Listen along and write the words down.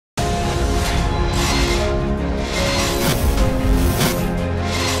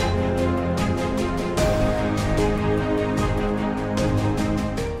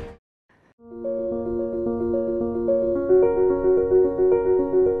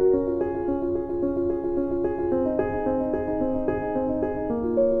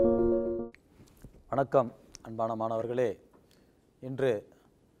வணக்கம் அன்பான மாணவர்களே. இன்று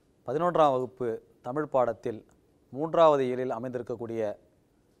 11ஆம் வகுப்பு தமிழ் பாடத்தில் 3வது இயலில் அமைந்திருக்கக்கூடிய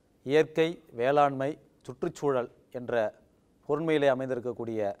இயற்கை, வேளாண்மை, சுற்றுச்சூழல் என்ற பொருண்மையிலே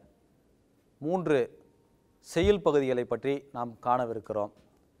அமைந்திருக்கக்கூடிய 3 செய்யுள் பகுதிகளை பற்றி நாம் காணவிருக்கிறோம்.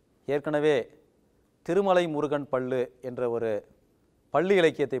 ஏற்கனவே திருமலை முருகன் பள்ளு என்ற ஒரு பள்ளி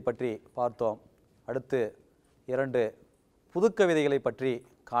இலக்கியத்தை பற்றி பார்த்தோம். அடுத்து 2 புதுக்கவிதைகளை பற்றி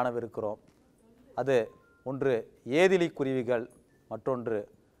காணவிருக்கிறோம். அது ஒன்று ஏதிலி குருவிகள், மற்றொன்று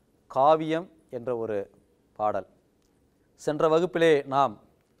காவியம் என்ற ஒரு பாடல். சென்ற வகுப்பிலே நாம்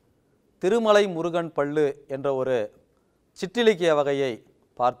திருமலை முருகன் பள்ளு என்ற ஒரு சிற்றிலக்கிய வகையை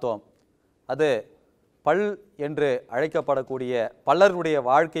பார்த்தோம். அது பல் என்று அழைக்கப்படக்கூடிய பல்லருடைய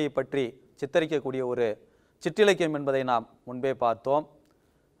வாழ்க்கையை பற்றி சித்தரிக்கக்கூடிய ஒரு சிற்றிலக்கியம் என்பதை நாம் முன்பே பார்த்தோம்.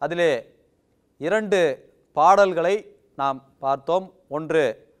 அதிலே 2 பாடல்களை நாம் பார்த்தோம். ஒன்று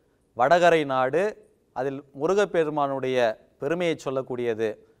வடகரை நாடு, அதில் முருகப்பெருமானுடைய பெருமையை சொல்லக்கூடியது.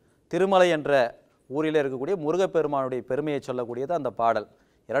 திருமலை என்ற ஊரில் இருக்கக்கூடிய முருகப்பெருமானுடைய பெருமையை சொல்லக்கூடியது அந்த பாடல்.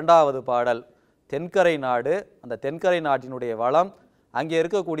 2வது பாடல் தென்கரை நாடு. அந்த தென்கரை நாட்டினுடைய வளம், அங்கே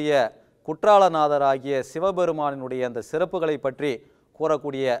இருக்கக்கூடிய குற்றாலநாதராகிய சிவபெருமானினுடைய அந்த சிறப்புகளை பற்றி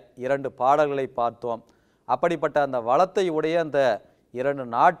கூறக்கூடிய 2 பாடல்களை பார்த்தோம். அப்படிப்பட்ட அந்த வளத்தை உடைய அந்த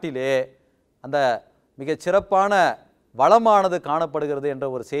 2 நாட்டிலே அந்த மிகச் சிறப்பான வளமானது காணப்படுகிறது என்ற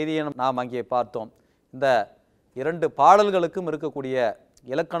ஒரு செய்தியை நாம் அங்கே பார்த்தோம். இந்த 2 பாடல்களுக்கும் இருக்கக்கூடிய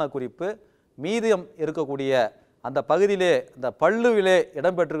இலக்கண குறிப்பு, மீதம் இருக்கக்கூடிய அந்த பகுதியிலே இந்த பள்ளுவிலே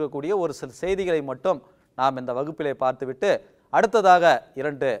இடம்பெற்றிருக்கக்கூடிய ஒரு சில செய்திகளை மட்டும் நாம் இந்த வகுப்பிலே பார்த்துவிட்டு அடுத்ததாக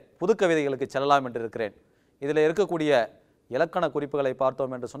 2 புதுக்கவிதைகளுக்கு செல்லலாம் என்று இருக்கிறேன். இதில் இருக்கக்கூடிய இலக்கண குறிப்புகளை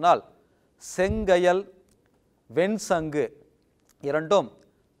பார்த்தோம் என்று சொன்னால், செங்கயல், வெண்சங்கு இரண்டும்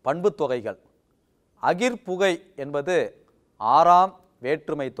பண்பு தொகைகள். அகிர்புகை என்பது 6ஆம்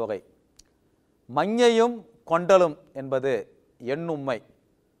வேற்றுமை தொகை. மஞ்ஞையும் கொண்டலும் என்பது எண்ணும்மை.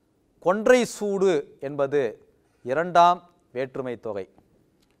 கொன்றை சூடு என்பது 2ஆம் வேற்றுமை தொகை.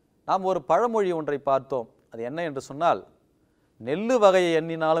 நாம் ஒரு பழமொழி ஒன்றை பார்த்தோம். அது என்ன என்று சொன்னால், நெல்லு வகையை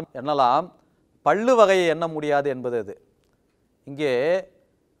எண்ணினாலும் எண்ணலாம், பள்ளு வகையை எண்ண முடியாது என்பது அது. இங்கே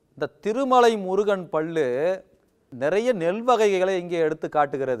இந்த திருமலை முருகன் பள்ளு நிறைய நெல் வகைகளை இங்கே எடுத்து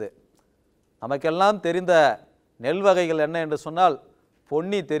காட்டுகிறது. நமக்கெல்லாம் தெரிந்த நெல் வகைகள் என்ன என்று சொன்னால்,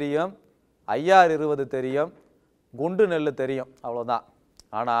 பொன்னி தெரியும், ஐயார் 20 தெரியும், குண்டு நெல் தெரியும், அவ்வளோதான்.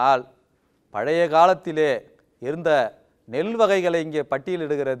 ஆனால் பழைய காலத்திலே இருந்த நெல் வகைகளை இங்கே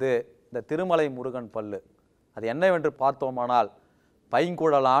பட்டியலிடுகிறது இந்த திருமலை முருகன் பள்ளு. அது என்னவென்று பார்த்தோமானால்,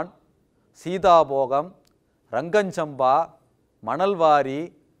 பைங்குழலான், சீதாபோகம், ரங்கஞ்சம்பா, மணல்வாரி,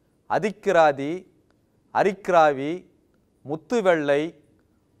 அதிக்கிராதி, அரிக்கிராவி, முத்துவெள்ளை,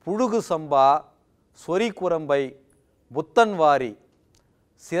 புழுகு சம்பா, சொரிக்குரம்பை, புத்தன்வாரி,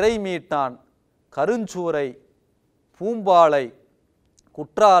 சிறைமீட்டான், கருஞ்சூரை, பூம்பாலை,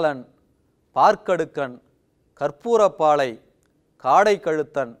 குற்றாலன், பார்க்கடுக்கன், கற்பூரப்பாலை, காடை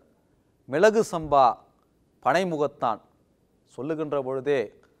கழுத்தன், மிளகு சம்பா, பனைமுகத்தான். சொல்லுகின்ற பொழுதே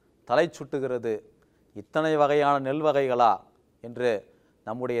தலை சுட்டுகிறது. இத்தனை வகையான நெல் வகைகளா என்று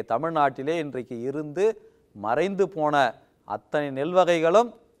நம்முடைய தமிழ்நாட்டிலே இன்றைக்கு இருந்து மறைந்து போன அத்தனை நெல்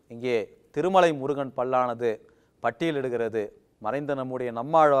வகைகளும் இங்கே திருமலை முருகன் பல்லானது பட்டியலிடுகிறது. மறைந்த நம்முடைய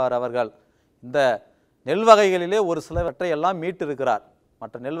நம்மாழ்வார் அவர்கள் இந்த நெல் வகைகளிலே ஒரு சிலவற்றை எல்லாம் மீட்டிருக்கிறார்.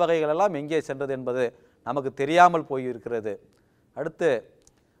 மற்ற நெல் வகைகள் எல்லாம் எங்கே சென்றது என்பது நமக்கு தெரியாமல் போயிருக்கிறது. அடுத்து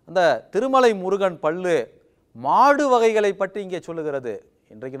அந்த திருமலை முருகன் பள்ளு மாடு வகைகளை பற்றி இங்கே சொல்லுகிறது.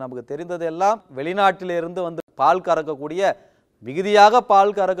 இன்றைக்கு நமக்கு தெரிந்தது எல்லாம் வெளிநாட்டிலிருந்து வந்து பால் கறக்கக்கூடிய, மிகுதியாக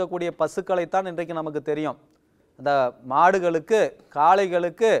பால் கறக்கக்கூடிய பசுக்களைத்தான் இன்றைக்கு நமக்கு தெரியும். அந்த மாடுகளுக்கு,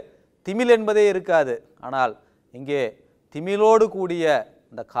 காளைகளுக்கு திமில் என்பதே இருக்காது. ஆனால் இங்கே திமிலோடு கூடிய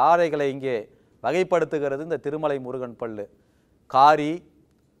இந்த காளைகளை இங்கே வகைப்படுத்துகிறது இந்த திருமலை முருகன் பள்ளு. காரி,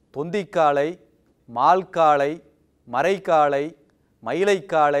 தொந்திக்காளை, மால்காளை, மறைக்காளை,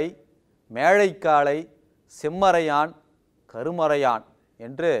 மயிலைக்காளை, மேழைக்காளை, செம்மறையான், கருமறையான்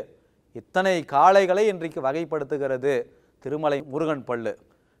என்று இத்தனை காளைகளை இன்றைக்கு வகைப்படுத்துகிறது திருமலை முருகன் பள்ளு.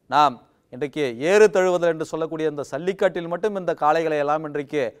 நாம் இன்றைக்கு ஏறு தழுவுதல் என்று சொல்லக்கூடிய இந்த சல்லிக்கட்டில் மட்டும் இந்த காளைகளை எல்லாம்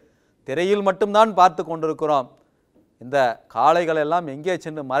இன்றைக்கு திரையில் மட்டும்தான் பார்த்து கொண்டிருக்கிறோம். இந்த காளைகள் எல்லாம் எங்கே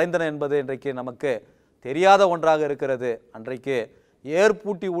சென்று மறைந்தன என்பது இன்றைக்கு நமக்கு தெரியாத ஒன்றாக இருக்கிறது. அன்றைக்கு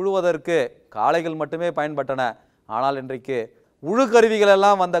ஏற்பூட்டி உழுவதற்கு காளைகள் மட்டுமே பயன்பட்டன. ஆனால் இன்றைக்கு உழுகருவிகள்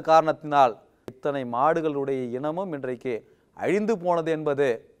எல்லாம் வந்த காரணத்தினால் இத்தனை மாடுகளுடைய இனமும் இன்றைக்கு அழிந்து போனது என்பது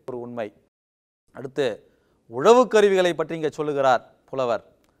ஒரு உண்மை. அடுத்து உழவு கருவிகளை பற்றி இங்கே சொல்லுகிறார் புலவர்.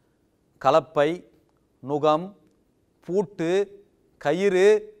 கலப்பை, நுகம், பூட்டு, கயிறு,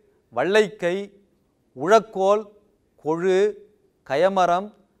 வள்ளைக்கை, உழக்கோல், கொழு, கயமரம்,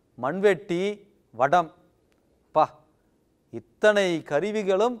 மண்வெட்டி, வடம். பா, இத்தனை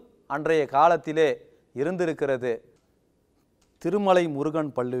கருவிகளும் அன்றைய காலத்திலே இருந்திருக்கிறது. திருமலை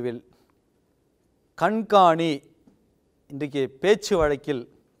முருகன் பள்ளுவில் கண்காணி, இன்றைக்கு பேச்சு வழக்கில்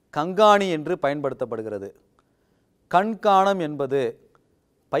கண்காணி என்று பயன்படுத்தப்படுகிறது. கண்காணம் என்பது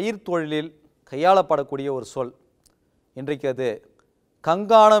பயிர் தொழிலில் கையாளப்படக்கூடிய ஒரு சொல். இன்றைக்கு அது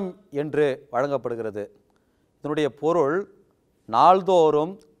கண்காணம் என்று வழங்கப்படுகிறது. இதனுடைய பொருள்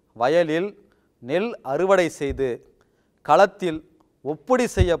நாள்தோறும் வயலில் நெல் அறுவடை செய்து களத்தில் ஒப்படி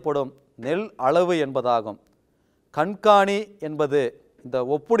செய்யப்படும் நெல் அளவு என்பதாகும். கண்காணி என்பது இந்த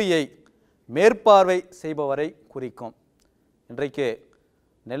ஒப்புடியை மேற்பார்வை செய்பவரை குறிக்கும். இன்றைக்கு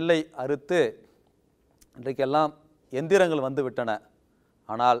நெல்லை அறுத்து இன்றைக்கெல்லாம் எந்திரங்கள் வந்துவிட்டன.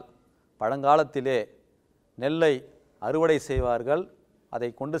 ஆனால் பழங்காலத்திலே நெல்லை அறுவடை செய்வார்கள். அதை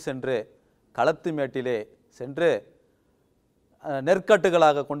கொண்டு சென்று களத்து மேட்டிலே சென்று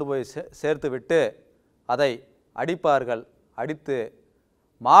நெற்கட்டுகளாக கொண்டு போய் சேர்த்து விட்டு அதை அடிப்பார்கள். அடித்து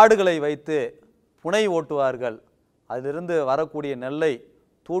மாடுகளை வைத்து புனை ஓட்டுவார்கள். அதிலிருந்து வரக்கூடிய நெல்லை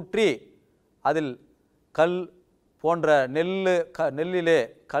தூற்றி அதில் கல் போன்ற நெல்லிலே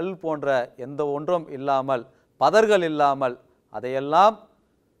கல் போன்ற எந்த ஒன்றும் இல்லாமல், பதர்கள் இல்லாமல் அதையெல்லாம்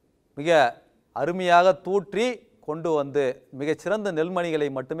மிக அருமையாக தூற்றி கொண்டு வந்து மிகச்சிறந்த நெல்மணிகளை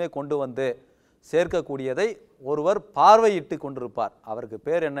மட்டுமே கொண்டு வந்து சேர்க்கக்கூடியதை ஒருவர் பார்வையிட்டு கொண்டிருப்பார். அவருக்கு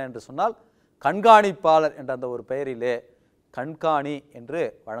பேர் என்ன என்று சொன்னால் கண்காணிப்பாளர் என்ற அந்த ஒரு பெயரிலே கண்காணி என்று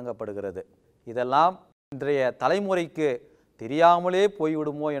வழங்கப்படுகிறது. இதெல்லாம் இன்றைய தலைமுறைக்கு தெரியாமலே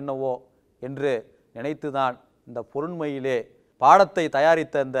போய்விடுமோ என்னவோ என்று நினைத்துதான் இந்த பொருண்மையிலே பாடத்தை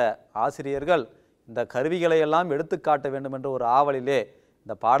தயாரித்த இந்த ஆசிரியர்கள் இந்த கருவிகளையெல்லாம் எடுத்துக்காட்ட வேண்டும் என்ற ஒரு ஆவலிலே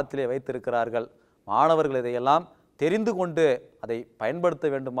இந்த பாடத்திலே வைத்திருக்கிறார்கள். மாணவர்கள் இதையெல்லாம் தெரிந்து கொண்டு அதை பயன்படுத்த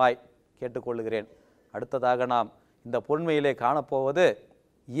வேண்டுமாய் கேட்டுக்கொள்கிறேன். அடுத்ததாக நாம் இந்த பொருண்மையிலே காணப்போவது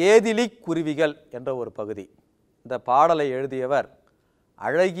ஏதிலி குருவிகள் என்ற ஒரு பகுதி. இந்த பாடலை எழுதியவர்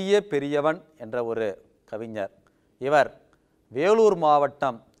அழகிய பெரியவன் என்ற ஒரு கவிஞர். இவர் வேலூர்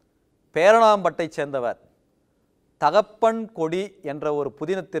மாவட்டம் பேரணாம்பட்டை சேர்ந்தவர். தகப்பன் கொடி என்ற ஒரு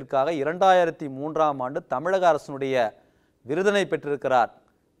புதினத்திற்காக 2003ஆம் ஆண்டு தமிழக அரசினுடைய விருதினை பெற்றிருக்கிறார்.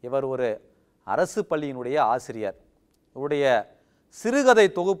 இவர் ஒரு அரசு பள்ளியினுடைய ஆசிரியர். இவருடைய சிறுகதை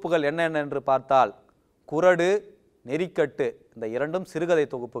தொகுப்புகள் என்னென்ன என்று பார்த்தால் குறடு, நெறிக்கட்டு, இந்த இரண்டும் சிறுகதை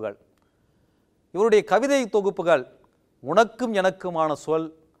தொகுப்புகள். இவருடைய கவிதை தொகுப்புகள் உனக்கும் எனக்குமான சொல்,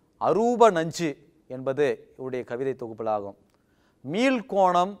 அரூப நஞ்சு என்பது இவருடைய கவிதை தொகுப்புகளாகும்.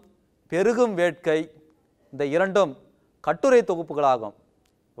 மீள்கோணம், பெருகும் வேட்கை, இந்த இரண்டும் கட்டுரை தொகுப்புகளாகும்.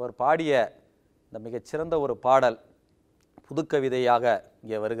 இவர் பாடிய இந்த மிகச்சிறந்த ஒரு பாடல் புதுக்கவிதையாக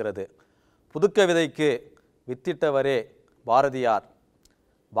இங்கே வருகிறது. புதுக்கவிதைக்கு வித்திட்டவரே பாரதியார்.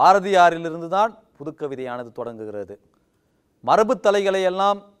 பாரதியாரிலிருந்து தான் புதுக்கவிதையானது தொடங்குகிறது. மரபு தலைகளை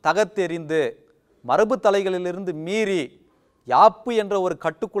எல்லாம் தகர்த்தெறிந்து மரபு தலைகளிலிருந்து மீறி யாப்பு என்ற ஒரு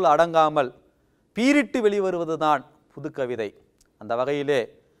கட்டுக்குள் அடங்காமல் பீரிட்டு வெளிவருவது தான் புதுக்கவிதை. அந்த வகையிலே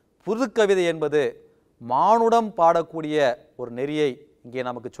புதுக்கவிதை என்பது மானுடம் பாடக்கூடிய ஒரு நெறியை இங்கே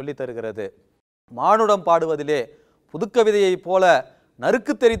நமக்கு சொல்லித் தருகிறது. மானுடம் பாடுவதிலே புதுக்கவிதையை போல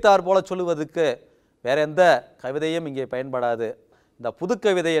நறுக்கு தெரித்தார் போல சொல்லுவதற்கு வேற எந்த கவிதையும் இங்கே பயன்படாது. இந்த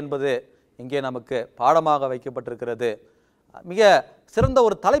புதுக்கவிதை என்பது இங்கே நமக்கு பாடமாக வைக்கப்பட்டிருக்கிறது. மிக சிறந்த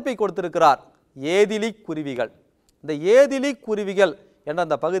ஒரு தலைப்பை கொடுத்திருக்கிறார், ஏதிலி குருவிகள். இந்த ஏதிலி குருவிகள் என்ற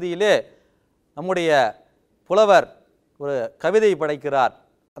அந்த பகுதியிலே நம்முடைய புலவர் ஒரு கவிதை படைக்கிறார்.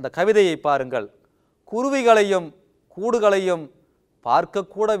 அந்த கவிதையை பாருங்கள். குருவிகளையும் கூடுகளையும்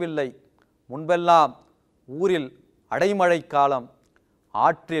பார்க்கக்கூடவில்லை, முன்பெல்லாம் ஊரில் அடைமழை காலம்,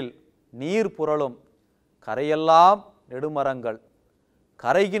 ஆற்றில் நீர் புரளும், கரையெல்லாம் நெடுமரங்கள்,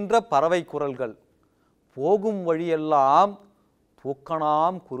 கரைகின்ற பறவை குரல்கள், போகும் வழியெல்லாம்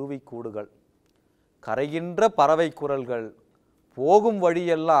தூக்கணாம் குருவி கூடுகள். கரைகின்ற பறவை குரல்கள், போகும்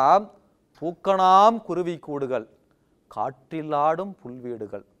வழியெல்லாம் தூக்கணாம் குருவி கூடுகள், காற்றிலாடும்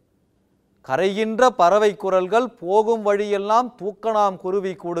புல்வீடுகள். கரைகின்ற பறவை குரல்கள், போகும் வழியெல்லாம் தூக்கணாம்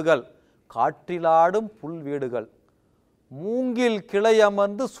குருவி கூடுகள், காற்றிலாடும் புல்வீடுகள். மூங்கில் கிளை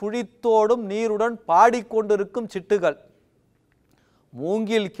அமர்ந்து சுழித்தோடும் நீருடன் பாடிக்கொண்டிருக்கும் சிட்டுகள்.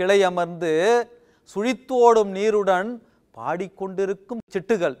 மூங்கில் கிளை அமர்ந்து சுழித்தோடும் நீருடன் பாடிக்கொண்டிருக்கும்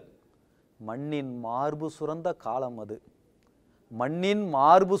சிட்டுகள். மண்ணின் மார்பு சுரந்த காலம் அது, மண்ணின்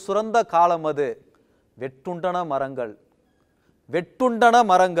மார்பு சுரந்த காலம் அது. வெட்டுண்டன மரங்கள், வெட்டுண்டன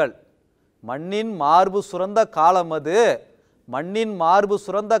மரங்கள். மண்ணின் மார்பு சுரந்த காலம் அது, மண்ணின் மார்பு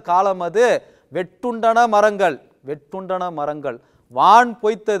சுரந்த காலம் அது. வெட்டுண்டன மரங்கள், வெட்டுண்டன மரங்கள். வான்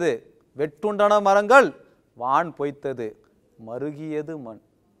பொய்த்தது, வெட்டுண்டன மரங்கள், வான் பொய்த்தது, மருகியது மண்.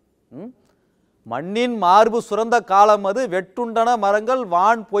 மண்ணின் மார்பு சுரந்த காலம் அது, வெட்டுண்டன மரங்கள்,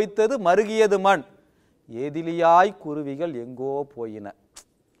 வான் பொய்த்தது, மருகியது மண். ஏதிலியாய் குருவிகள் எங்கோ போயின.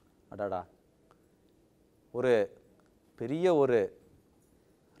 அடடா, ஒரு பெரிய ஒரு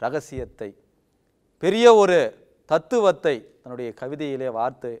ரகசியத்தை, பெரிய ஒரு தத்துவத்தை தன்னுடைய கவிதையிலே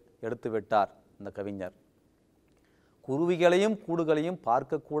வார்த்து எடுத்து விட்டார் இந்த கவிஞர். குருவிகளையும் கூடுகளையும்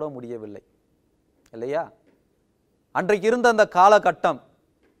பார்க்கக்கூட முடியவில்லை இல்லையா? அன்றைக்கு இருந்த அந்த காலகட்டம்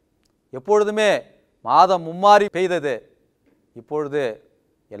எப்பொழுதுமே மாதம் மும்மாறி பெய்தது. இப்பொழுது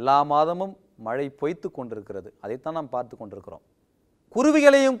எல்லா மாதமும் மழை பொய்த்து கொண்டிருக்கிறது. அதைத்தான் நாம் பார்த்து கொண்டிருக்கிறோம்.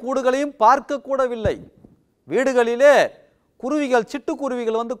 குருவிகளையும் கூடுகளையும் பார்க்க கூடவில்லை. வீடுகளிலே குருவிகள்,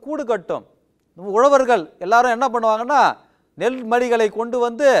 சிட்டுக்குருவிகள் வந்து கூடு கட்டும். உழவர்கள் எல்லாரும் என்ன பண்ணுவாங்கன்னா, நெல் மணிகளை கொண்டு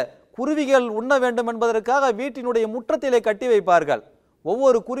வந்து குருவிகள் உண்ண வேண்டும் என்பதற்காக வீட்டினுடைய முற்றத்திலே கட்டி வைப்பார்கள்.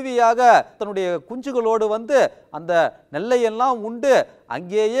 ஒவ்வொரு குருவியாக தன்னுடைய குஞ்சுகளோடு வந்து அந்த நெல்லையெல்லாம் உண்டு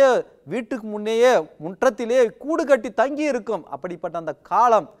அங்கேயே வீட்டுக்கு முன்னேயே முற்றத்திலே கூடு கட்டி தங்கி இருக்கும். அப்படிப்பட்ட அந்த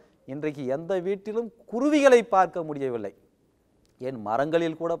காலம் இன்றைக்கு எந்த வீட்டிலும் குருவிகளை பார்க்க முடியவில்லை. ஏன்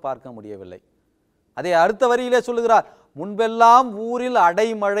மரங்களில் கூட பார்க்க முடியவில்லை. அதை அடுத்த வரியிலே சொல்லுகிறார், முன்பெல்லாம் ஊரில்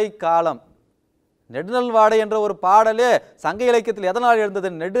அடைமழை காலம். நெடுநல் வாடை என்ற ஒரு பாடலே சங்க இலக்கியத்தில் எதனால் எழுந்தது?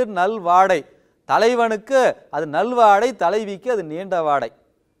 நெடுநல் வாடை. தலைவனுக்கு அது நல்வாடை, தலைவிக்கு அது நீண்ட வாடை.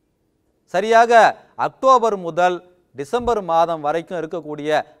 சரியாக அக்டோபர் முதல் டிசம்பர் மாதம் வரைக்கும் இருக்கக்கூடிய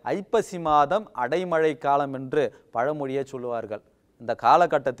ஐப்பசி மாதம் அடைமழை காலம் என்று பழமொழியை சொல்லுவார்கள். இந்த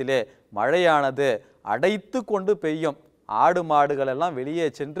காலகட்டத்திலே மழையானது அடைத்து கொண்டு பெய்யும். ஆடு மாடுகள் எல்லாம் வெளியே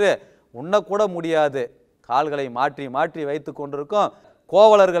சென்று உண்ணக்கூட முடியாது. கால்களை மாற்றி மாற்றி வைத்து கொண்டிருக்கும்.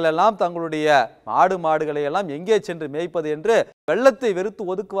 கோவலர்கள் எல்லாம் தங்களுடைய ஆடு மாடுகளை எல்லாம் எங்கே சென்று மேய்ப்பது என்று வெள்ளத்தை வெறுத்து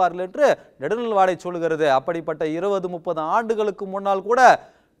ஒதுக்குவார்கள் என்று நெடுநல் வாடை சொல்லுகிறது. அப்படிப்பட்ட 20-30 ஆண்டுகளுக்கு முன்னால் கூட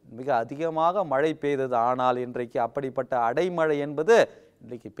மிக அதிகமாக மழை பெய்தது. ஆனால் இன்றைக்கு அப்படிப்பட்ட அடைமழை என்பது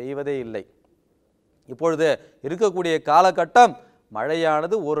இன்றைக்கு பெய்வதே இல்லை. இப்பொழுது இருக்கக்கூடிய காலகட்டம்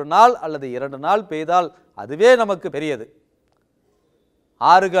மழையானது ஒரு நாள் அல்லது 2 நாள் பெய்தால் அதுவே நமக்கு பெரியது.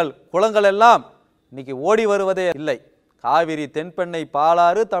 ஆறுகள் குளங்கள் எல்லாம் இன்னைக்கு ஓடி வருவதே இல்லை. காவிரி தென்பெண்ணை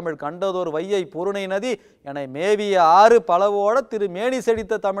பாலாறு தமிழ் கண்டதோர் வையை பொருணை நதி என மேவிய ஆறு பலவோட திரு மேனி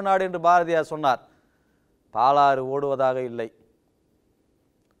செழித்த தமிழ்நாடு என்று பாரதியார் சொன்னார். பாலாறு ஓடுவதாக இல்லை.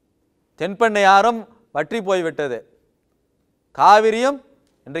 தென்பெண்ணை ஆறும் வற்றி போய்விட்டது. காவிரியும்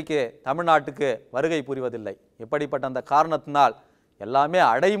இன்றைக்கு தமிழ்நாட்டுக்கு வருகை புரிவதில்லை. எப்படிப்பட்ட அந்த காரணத்தினால் எல்லாமே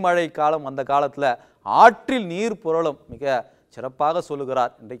அடைமழை காலம். அந்த காலத்தில் ஆற்றில் நீர் புரளும். மிக சிறப்பாக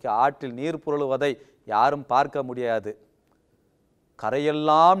சொல்லுகிறார். இன்றைக்கு ஆற்றில் நீர் புரளுவதை யாரும் பார்க்க முடியாது.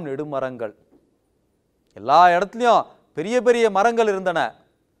 கரையெல்லாம் நெடுமரங்கள், எல்லா இடத்துலையும் பெரிய பெரிய மரங்கள் இருந்தன.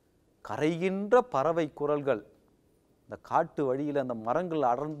 கரைகின்ற பறவை குரல்கள். இந்த காட்டு வழியில் அந்த மரங்கள்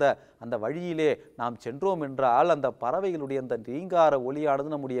அடர்ந்த அந்த வழியிலே நாம் சென்றோம் என்றால் அந்த பறவைகளுடைய அந்த ரீங்கார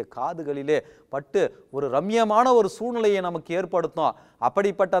ஒலியானது நம்முடைய காதுகளிலே பட்டு ஒரு ரம்யமான ஒரு சூழ்நிலையை நமக்கு ஏற்படுத்தும்.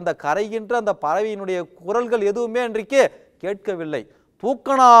 அப்படிப்பட்ட அந்த கரைகின்ற அந்த பறவையினுடைய குரல்கள் எதுவுமே இன்றைக்கு கேட்கவில்லை.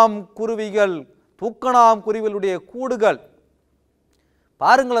 தூக்கணாம் குருவிகளுடைய கூடுகள்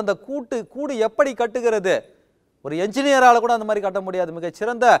பாருங்கள். அந்த கூடு எப்படி கட்டுகிறது? ஒரு என்ஜினியரால் கூட அந்த மாதிரி கட்ட முடியாது. மிகச்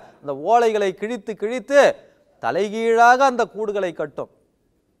சிறந்த அந்த ஓலைகளை கிழித்து கிழித்து தலைகீழாக அந்த கூடுகளை கட்டும்.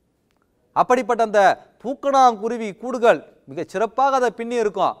 அப்படிப்பட்ட அந்த தூக்கணாங்குருவி கூடுகள் மிகச் சிறப்பாக அதை பின்னி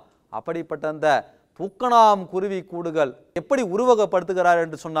இருக்கும். அப்படிப்பட்ட அந்த தூக்கணாங்குருவி கூடுகள் எப்படி உருவகப்படுத்துகிறார்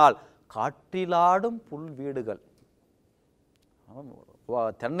என்று சொன்னால், காற்றிலாடும் புல் வீடுகள்.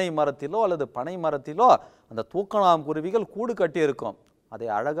 தென்னை மரத்திலோ அல்லது பனை மரத்திலோ அந்த தூக்கணாங்குருவிகள் கூடு கட்டி இருக்கும். அதை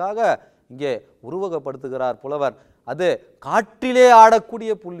அழகாக இங்கே உருவகப்படுத்துகிறார் புலவர். அது காற்றிலே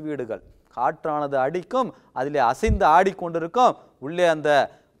ஆடக்கூடிய புல்வீடுகள். காற்றானது அடிக்கும், அதிலே அசைந்து ஆடிக்கொண்டிருக்கும். உள்ளே அந்த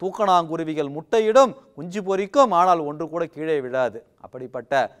தூக்கணாங்குருவிகள் முட்டையிடும், குஞ்சு பொரிக்கும், ஆனால் ஒன்று கூட கீழே விழாது.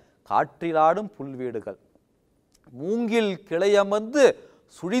 அப்படிப்பட்ட காற்றிலாடும் புல்வீடுகள். மூங்கில் கிளையமர்ந்து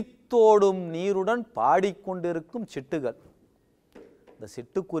சுழித்தோடும் நீருடன் பாடிக்கொண்டிருக்கும் சிட்டுகள். இந்த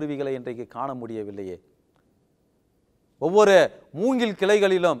சிட்டுக்குருவிகளை இன்றைக்கு காண முடியவில்லையே. ஒவ்வொரு மூங்கில்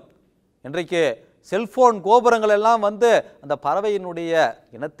கிளைகளிலும் இன்றைக்கு செல்போன் கோபுரங்கள் எல்லாம் வந்து அந்த பறவையினுடைய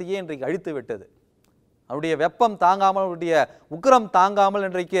இனத்தையே இன்றைக்கு அழித்து விட்டது. அவருடைய வெப்பம் தாங்காமல், அவருடைய உக்கிரம் தாங்காமல்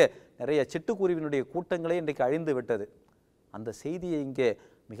இன்றைக்கு நிறைய சிட்டுக்குருவினுடைய கூட்டங்களே இன்றைக்கு அழிந்து விட்டது. அந்த செய்தியை இங்கே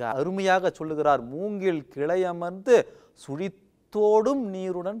மிக அருமையாக சொல்லுகிறார். மூங்கில் கிளையமர்ந்து சுழித்தோடும்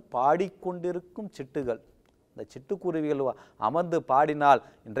நீருடன் பாடிக்கொண்டிருக்கும் சிட்டுகள். இந்த சிட்டுக்குருவிகள் அமர்ந்து பாடினால்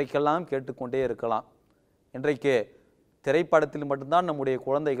இன்றைக்கெல்லாம் கேட்டுக்கொண்டே இருக்கலாம். இன்றைக்கு திரைப்படத்தில் மட்டும்தான் நம்முடைய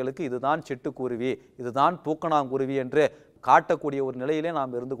குழந்தைகளுக்கு இதுதான் சிட்டுக்குருவி, இதுதான் தூக்கணாங்குருவி என்று காட்டக்கூடிய ஒரு நிலையிலே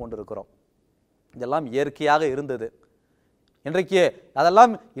நாம் இருந்து கொண்டிருக்கிறோம். இதெல்லாம் இயற்கையாக இருந்தது. இன்றைக்கு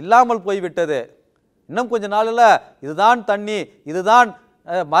அதெல்லாம் இல்லாமல் போய்விட்டது. இன்னும் கொஞ்ச நாளில் இதுதான் தண்ணி, இதுதான்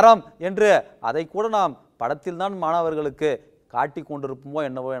மரம் என்று அதை கூட நாம் படத்தில் தான் மாணவர்களுக்கு காட்டி கொண்டிருப்போமோ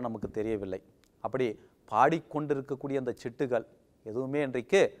என்னவோ நமக்கு தெரியவில்லை. அப்படி பாடிக்கொண்டிருக்கக்கூடிய அந்த சிட்டுகள் எதுவுமே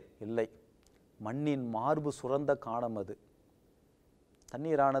இன்றைக்கு இல்லை. மண்ணின் மார்பு சுரந்த காலம் அது.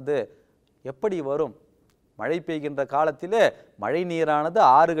 தண்ணீரானது எப்படி வரும்? மழை பெய்கின்ற காலத்திலே மழை நீரானது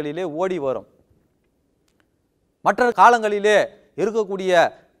ஆறுகளிலே ஓடி வரும். மற்ற காலங்களிலே இருக்கக்கூடிய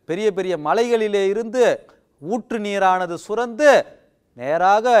பெரிய பெரிய மலைகளிலே இருந்து ஊற்று நீரானது சுரந்து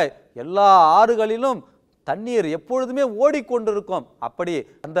நேராக எல்லா ஆறுகளிலும் தண்ணீர் எப்பொழுதுமே ஓடிக்கொண்டிருக்கும். அப்படி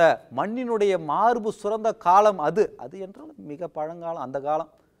அந்த மண்ணினுடைய மார்பு சுரந்த காலம் அது. அது என்றால் மிக பழங்காலம். அந்த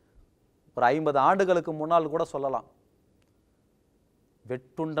காலம் ஒரு 50 ஆண்டுகளுக்கு முன்னால் கூட சொல்லலாம்.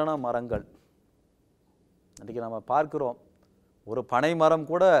 வெட்டுண்டன மரங்கள். இன்றைக்கி நம்ம பார்க்கிறோம், ஒரு பனை மரம்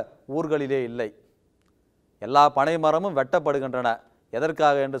கூட ஊர்களிலே இல்லை. எல்லா பனை மரமும் வெட்டப்படுகின்றன.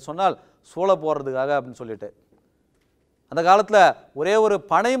 எதற்காக என்று சொன்னால் சூழ போகிறதுக்காக அப்படின்னு சொல்லிட்டு. அந்த காலத்தில் ஒரே ஒரு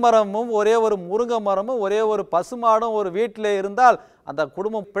பனை மரமும் ஒரே ஒரு முருங்கை மரமும் ஒரே ஒரு பசுமாடும் ஒரு வீட்டில் இருந்தால் அந்த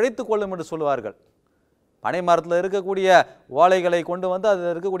குடும்பம் பிழைத்து கொள்ளும் என்று சொல்லுவார்கள். பனை மரத்தில் இருக்கக்கூடிய ஓலைகளை கொண்டு வந்து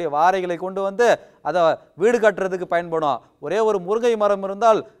அதில் இருக்கக்கூடிய வாரைகளை கொண்டு வந்து அதை வீடு கட்டுறதுக்கு பயன்படும். ஒரே ஒரு முருங்கை மரம்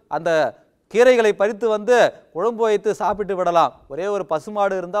இருந்தால் அந்த கீரைகளை பறித்து வந்து குழம்பு வைத்து சாப்பிட்டு விடலாம். ஒரே ஒரு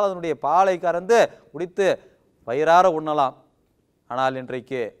பசுமாடு இருந்தால் அதனுடைய பாலை கறந்து குடித்து வயிறார உண்ணலாம். ஆனால்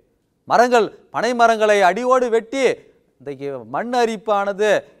இன்றைக்கு மரங்கள், பனை மரங்களை அடியோடு வெட்டி இன்றைக்கு மண் அரிப்பானது,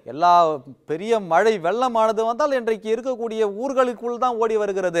 எல்லா பெரிய மழை வெள்ளமானது வந்தால் இன்றைக்கு இருக்கக்கூடிய ஊர்களுக்குள் தான் ஓடி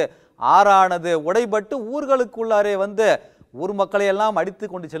வருகிறது. ஆறானது உடைபட்டு ஊர்களுக்குள்ளாரே வந்து ஊர் மக்களை எல்லாம் அடித்து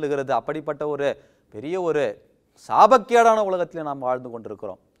கொண்டு செல்லுகிறது. அப்படிப்பட்ட ஒரு பெரிய ஒரு சாபக்கேடான உலகத்தில் நாம் வாழ்ந்து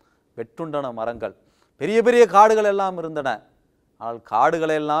கொண்டிருக்கிறோம். வெட்டுண்டன மரங்கள், பெரிய பெரிய காடுகள் எல்லாம் இருந்தன. ஆனால்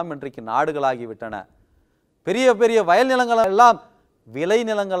காடுகள் எல்லாம் இன்றைக்கு நாடுகளாகிவிட்டன. பெரிய பெரிய வயல் நிலங்கள் எல்லாம் விளை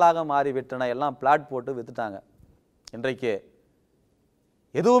நிலங்களாக மாறிவிட்டன. எல்லாம் பிளாட் போட்டு வித்துட்டாங்க. இன்றைக்கு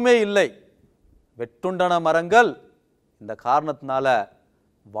எதுவுமே இல்லை. வெட்டுண்டன மரங்கள். இந்த காரணத்தினால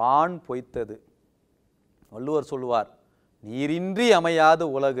வான் பொய்த்தது. வள்ளுவர் சொல்லுவார், நீரின்றி அமையாது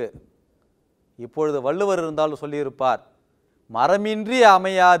உலகு. இப்பொழுது வள்ளுவர் இருந்தாலும் சொல்லியிருப்பார், மரமின்றி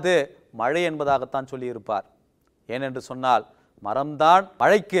அமையாது மழை என்பதாகத்தான் சொல்லியிருப்பார். ஏனென்று சொன்னால் மரம்தான்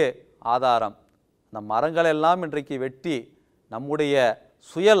மழைக்கு ஆதாரம். அந்த மரங்களெல்லாம் இன்றைக்கு வெட்டி நம்முடைய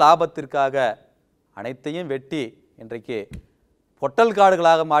சுய லாபத்திற்காக அனைத்தையும் வெட்டி இன்றைக்கு பொட்டல்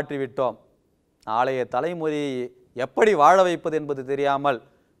காடுகளாக மாற்றிவிட்டோம். நாளைய தலைமுறையை எப்படி வாழ வைப்பது என்பது தெரியாமல்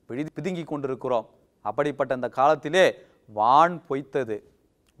பிதுங்கி கொண்டிருக்கிறோம். அப்படிப்பட்ட இந்த காலத்திலே வான் பொய்த்தது.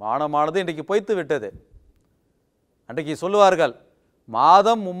 வானமானது இன்றைக்கு பொய்த்து விட்டது. அன்றைக்கு சொல்லுவார்கள்,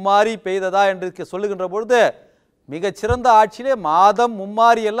 மாதம் மும்மாறி பெய்ததா என்று சொல்லுகின்ற பொழுது மிகச்சிறந்த ஆட்சியிலே மாதம்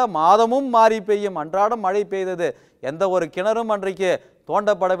மும்மாறி அல்ல, மாதமும் மாறி பெய்யும். அன்றாடம் மழை பெய்தது. எந்த ஒரு கிணறும் அன்றைக்கு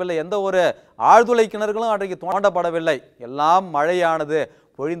தோண்டப்படவில்லை. எந்த ஒரு ஆழ்துளை கிணறுகளும் அன்றைக்கு தோண்டப்படவில்லை. எல்லாம் மழையானது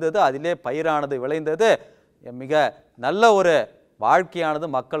பொழிந்தது. அதிலே பயிரானது விளைந்தது. மிக நல்ல ஒரு வாழ்க்கையானது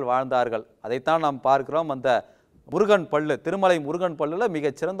மக்கள் வாழ்ந்தார்கள். அதைத்தான் நாம் பார்க்கிறோம். அந்த முருகன் பள்ளு, திருமலை முருகன் பல்லில்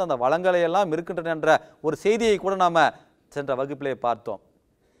மிகச்சிறந்த அந்த வளங்களை எல்லாம் இருக்கின்றன என்ற ஒரு செய்தியை கூட நாம் சென்ற வகுப்பிலே பார்த்தோம்.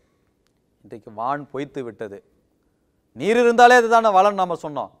 இன்றைக்கு வான் பொய்த்து விட்டது. நீர் இருந்தாலே அதுதான வளம் நாம்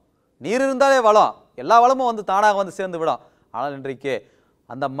சொன்னோம். நீர் இருந்தாலே வளம், எல்லா வளமும் வந்து தானாக வந்து சேர்ந்து விடும். ஆனால் இன்றைக்கு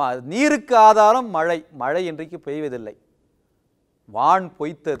அந்த நீருக்கு ஆதாரம் மழை. மழை இன்றைக்கு பெய்வதில்லை. வான்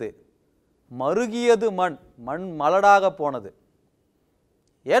பொய்த்தது. மருகியது மண். மண் மலடாக போனது.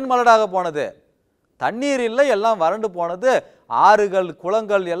 ஏன் மலடாக போனது? தண்ணீர் இல்லை, எல்லாம் வறண்டு போனது. ஆறுகள்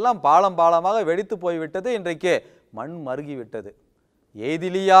குளங்கள் எல்லாம் பாலம் பாலமாக வெடித்து போய்விட்டது. இன்றைக்கு மண் மருகிவிட்டது.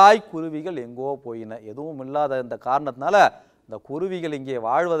 எய்திலியாய் குருவிகள் எங்கோ போயின. எதுவும் இல்லாத இந்த காரணத்தினால இந்த குருவிகள் இங்கே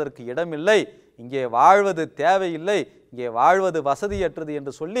வாழ்வதற்கு இடமில்லை, இங்கே வாழ்வது தேவையில்லை, இங்கே வாழ்வது வசதியற்றது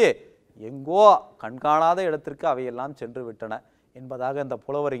என்று சொல்லி எங்கோ கண்காணாத இடத்திற்கு அவையெல்லாம் சென்று விட்டன என்பதாக இந்த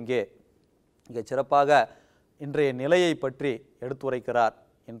புலவர் இங்கே மிக சிறப்பாக இன்றைய நிலையை பற்றி எடுத்துரைக்கிறார்.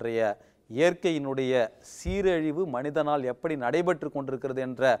 இன்றைய இயற்கையினுடைய சீரழிவு மனிதனால் எப்படி நடைபெற்று கொண்டிருக்கிறது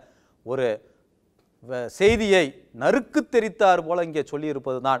என்ற ஒரு செய்தியை நறுக்கு தெரித்தார் போல இங்கே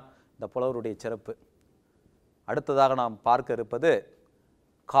சொல்லியிருப்பது தான் இந்த புலவருடைய சிறப்பு. அடுத்ததாக நாம் பார்க்க இருப்பது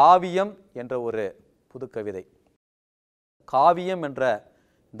காவியம் என்ற ஒரு புதுக்கவிதை. காவியம் என்ற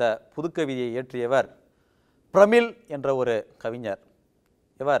இந்த புதுக்கவிதையை இயற்றியவர் பிரமிழ் என்ற ஒரு கவிஞர்.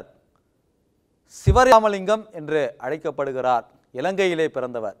 இவர் சிவராமலிங்கம் என்று அழைக்கப்படுகிறார். இலங்கையிலே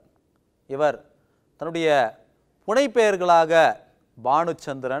பிறந்தவர். இவர் தன்னுடைய புனைப்பெயர்களாக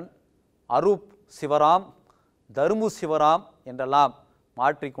பானுச்சந்திரன், அரூப் சிவராம், தர்மு சிவராம் என்றெல்லாம்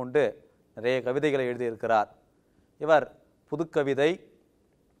மாற்றிக்கொண்டு நிறைய கவிதைகளை எழுதியிருக்கிறார். இவர் புதுக்கவிதை,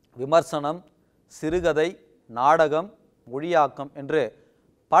 விமர்சனம், சிறுகதை, நாடகம், மொழியாக்கம் என்று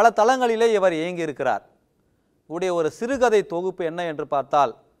பல தளங்களிலே இவர் இயங்கியிருக்கிறார். இவருடைய ஒரு சிறுகதை தொகுப்பு என்ன என்று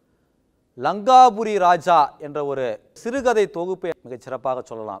பார்த்தால் லங்காபுரி ராஜா என்ற ஒரு சிறுகதை தொகுப்பை மிகச் சிறப்பாக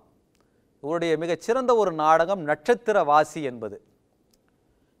சொல்லலாம். இவருடைய மிகச்சிறந்த ஒரு நாடகம் நட்சத்திரவாசி என்பது.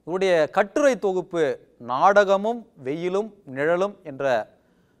 இவருடைய கட்டுரை தொகுப்பு நாடகமும் வெயிலும் நிழலும் என்ற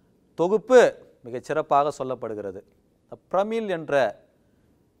தொகுப்பு மிகச்சிறப்பாக சொல்லப்படுகிறது. பிரமிழ் என்ற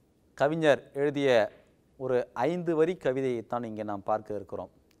கவிஞர் எழுதிய ஒரு 5 வரி கவிதையைத்தான் இங்கே நாம் பார்க்க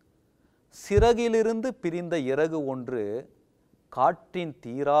இருக்கிறோம். சிறகிலிருந்து பிரிந்த இறகு ஒன்று காற்றின்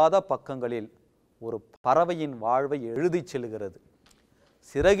தீராத பக்கங்களில் ஒரு பறவையின் வாழ்வை எழுதி செல்கிறது.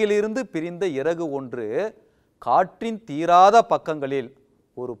 சிறகிலிருந்து பிரிந்த இறகு ஒன்று காற்றின் தீராத பக்கங்களில்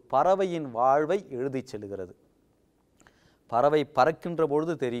ஒரு பறவையின் வாழ்வை எழுதி செல்கிறது. பறவை பறக்கின்ற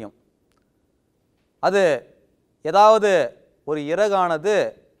பொழுது தெரியும். அது ஏதாவது ஒரு இறகானது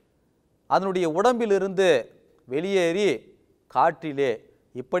அதனுடைய உடம்பிலிருந்து வெளியேறி காற்றிலே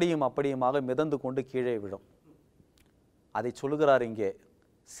இப்படியும் அப்படியுமாக மிதந்து கொண்டு கீழே விடும். அதை சொல்லுகிறார் இங்கே.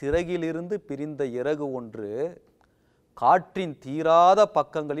 சிறகிலிருந்து பிரிந்த இறகு ஒன்று காற்றின் தீராத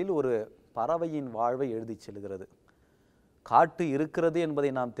பக்கங்களில் ஒரு பறவையின் வாழ்வை எழுதி செல்கிறது. காற்று இருக்கிறது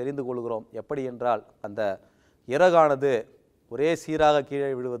என்பதை நாம் தெரிந்து கொள்கிறோம். எப்படி என்றால் அந்த இறகானது ஒரே சீராக கீழே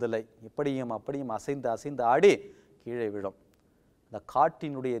விழுவதில்லை. இப்படியும் அப்படியும் அசைந்து அசைந்து ஆடி கீழே விழும். அந்த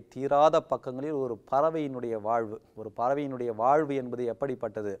காற்றினுடைய தீராத பக்கங்களில் ஒரு பறவையினுடைய வாழ்வு. ஒரு பறவையினுடைய வாழ்வு என்பது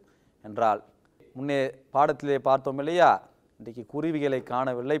எப்படிப்பட்டது என்றால், முன்னே பாடத்திலே பார்த்தோம் இல்லையா, இன்றைக்கு குருவிகளை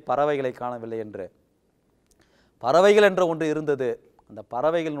காணவில்லை, பறவைகளை காணவில்லை என்று. பறவைகள் என்ற ஒன்று இருந்தது. அந்த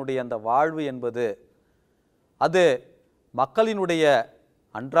பறவைகளினுடைய அந்த வாழ்வு என்பது அது மக்களினுடைய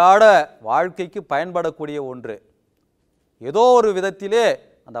அன்றாட வாழ்க்கைக்கு பயன்படக்கூடிய ஒன்று. ஏதோ ஒரு விதத்திலே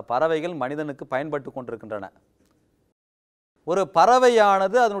அந்த பறவைகள் மனிதனுக்கு பயன்பட்டு கொண்டிருக்கின்றன. ஒரு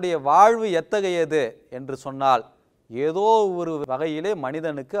பறவையானது அதனுடைய வாழ்வு எத்தகையது என்று சொன்னால், ஏதோ ஒரு வகையிலே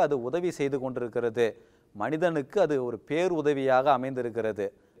மனிதனுக்கு அது உதவி செய்து கொண்டிருக்கிறது. மனிதனுக்கு அது ஒரு பேருதவியாக அமைந்திருக்கிறது.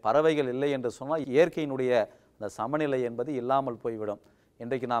 பறவைகள் இல்லை என்று சொன்னால் இயற்கையினுடைய அந்த சமநிலை என்பது இல்லாமல் போய்விடும்.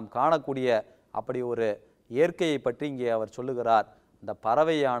 இன்றைக்கு நாம் காணக்கூடிய அப்படி ஒரு இயற்கையை பற்றி இங்கே அவர் சொல்லுகிறார். அந்த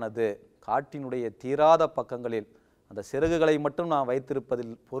பறவையானது காட்டினுடைய தீராத பக்கங்களில் அந்த சிறகுகளை மட்டும் நாம்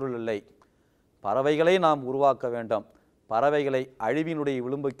வைத்திருப்பதில் பொருள் இல்லை. பறவைகளை நாம் உருவாக்க வேண்டும். பறவைகளை அழிவினுடைய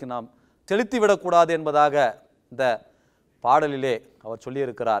விளிம்புக்கு நாம் செலுத்திவிடக்கூடாது என்பதாக இந்த பாடலிலே அவர்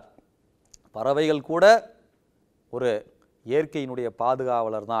சொல்லியிருக்கிறார். பறவைகள் கூட ஒரு இயற்கையினுடைய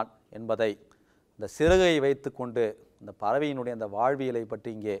பாதுகாவலர் தான் என்பதை இந்த சிறகை வைத்து கொண்டு இந்த பறவையினுடைய அந்த வாழ்வியலை பற்றி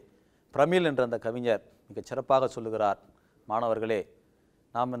இங்கே பிரமிழ் என்ற அந்த கவிஞர் மிகச் சிறப்பாக சொல்லுகிறார். மாணவர்களே,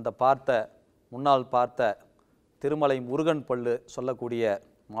 நாம் இந்த முன்னால் பார்த்த திருமலை முருகன் பல்லு சொல்லக்கூடிய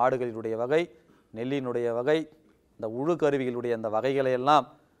மாடுகளினுடைய வகை, நெல்லினுடைய வகை, இந்த உழுக்கருவிகளுடைய அந்த வகைகளையெல்லாம்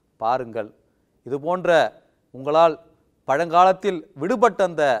பாருங்கள். இது போன்ற உங்களால் பழங்காலத்தில் விடுபட்ட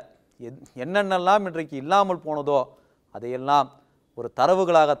அந்த என்னென்னலாம் இன்றைக்கு இல்லாமல் போனதோ அதையெல்லாம் ஒரு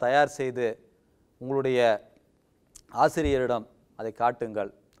தரவுகளாக தயார் செய்து உங்களுடைய ஆசிரியரிடம் அதை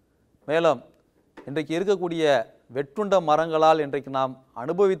காட்டுங்கள். மேலும் இன்றைக்கு இருக்கக்கூடிய வெட்டுண்ட மரங்களால் இன்றைக்கு நாம்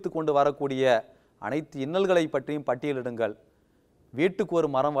அனுபவித்து கொண்டு வரக்கூடிய அனைத்து இன்னல்களை பற்றியும் பட்டியலிடுங்கள். வீட்டுக்கு ஒரு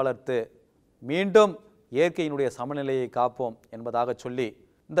மரம் வளர்த்து மீண்டும் இயற்கையினுடைய சமநிலையை காப்போம் என்பதாக சொல்லி,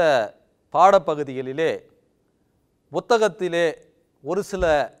 இந்த பாடப்பகுதிகளிலே புத்தகத்திலே ஒரு சில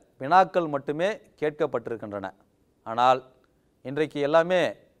வினாக்கள் மட்டுமே கேட்கப்பட்டிருக்கின்றன. ஆனால் இன்றைக்கு எல்லாமே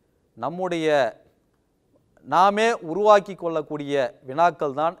நாமே உருவாக்கி கொள்ளக்கூடிய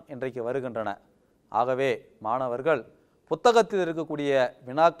வினாக்கள் தான் இன்றைக்கு வருகின்றன. ஆகவே மாணவர்கள் புத்தகத்தில் இருக்கக்கூடிய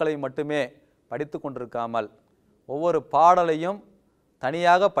வினாக்களை மட்டுமே படித்து கொண்டிருக்காமல் ஒவ்வொரு பாடலையும்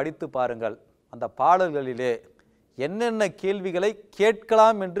தனியாக படித்து பாருங்கள். அந்த பாடல்களிலே என்னென்ன கேள்விகளை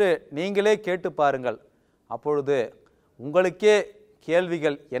கேட்கலாம் என்று நீங்களே கேட்டு பாருங்கள். அப்பொழுது உங்களுக்கே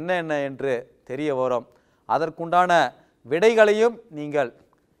கேள்விகள் என்ன என்று தெரிய வரும். அதற்குண்டான விடைகளையும் நீங்கள்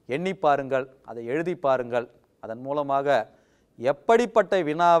எண்ணி பாருங்கள், அதை எழுதி பாருங்கள். அதன் மூலமாக எப்படிப்பட்ட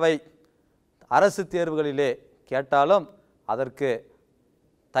வினாவை அரசு தேர்வுகளிலே கேட்டாலும் அதற்கு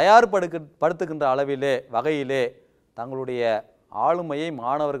தயார்படுத்துகின்ற அளவிலே வகையிலே தங்களுடைய ஆளுமையை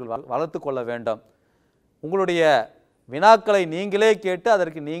மாணவர்கள் வளர்த்து கொள்ள வேண்டும். உங்களுடைய வினாக்களை நீங்களே கேட்டு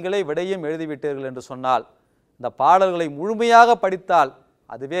அதற்கு நீங்களே விடையும் எழுதிவிட்டீர்கள் என்று சொன்னால், இந்த பாடல்களை முழுமையாக படித்தால்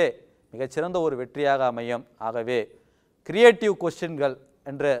அதுவே மிகச்சிறந்த ஒரு வெற்றியாக அமையும். ஆகவே கிரியேட்டிவ் கொஸ்டின்கள்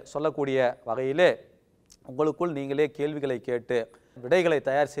என்று சொல்லக்கூடிய வகையிலே உங்களுக்குள் நீங்களே கேள்விகளை கேட்டு விடைகளை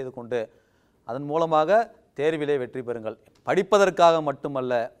தயார் செய்து கொண்டு அதன் மூலமாக தேர்விலே வெற்றி பெறுங்கள். படிப்பதற்காக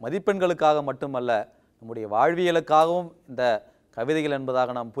மட்டுமல்ல, மதிப்பெண்களுக்காக மட்டுமல்ல, நம்முடைய வாழ்வியலுக்காகவும் இந்த கவிதைகள்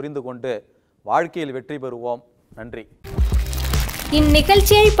என்பதாக நாம் புரிந்து கொண்டு வாழ்க்கையில் வெற்றி பெறுவோம். நன்றி.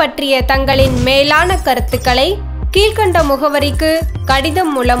 இந்நிகழ்ச்சியை பற்றிய தங்களின் மேலான கருத்துக்களை கீழ்கண்ட முகவரிக்கு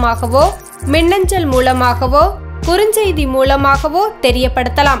கடிதம் மூலமாகவோ மின்னஞ்சல் மூலமாகவோ குறுஞ்செய்தி மூலமாகவோ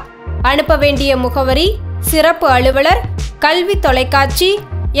தெரியப்படுத்தலாம். அனுப்ப வேண்டிய முகவரி: சிறப்பு அலுவலர், கல்வி தொலைக்காட்சி,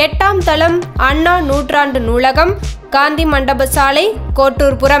 8ஆம் தளம் அண்ணா நூற்றாண்டு நூலகம், காந்தி மண்டப சாலை,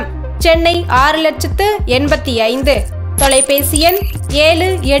 கோட்டூர்புரம், சென்னை 6,85,000. தொலைபேசி எண்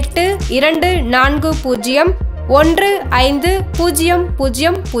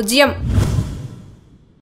 7824015000.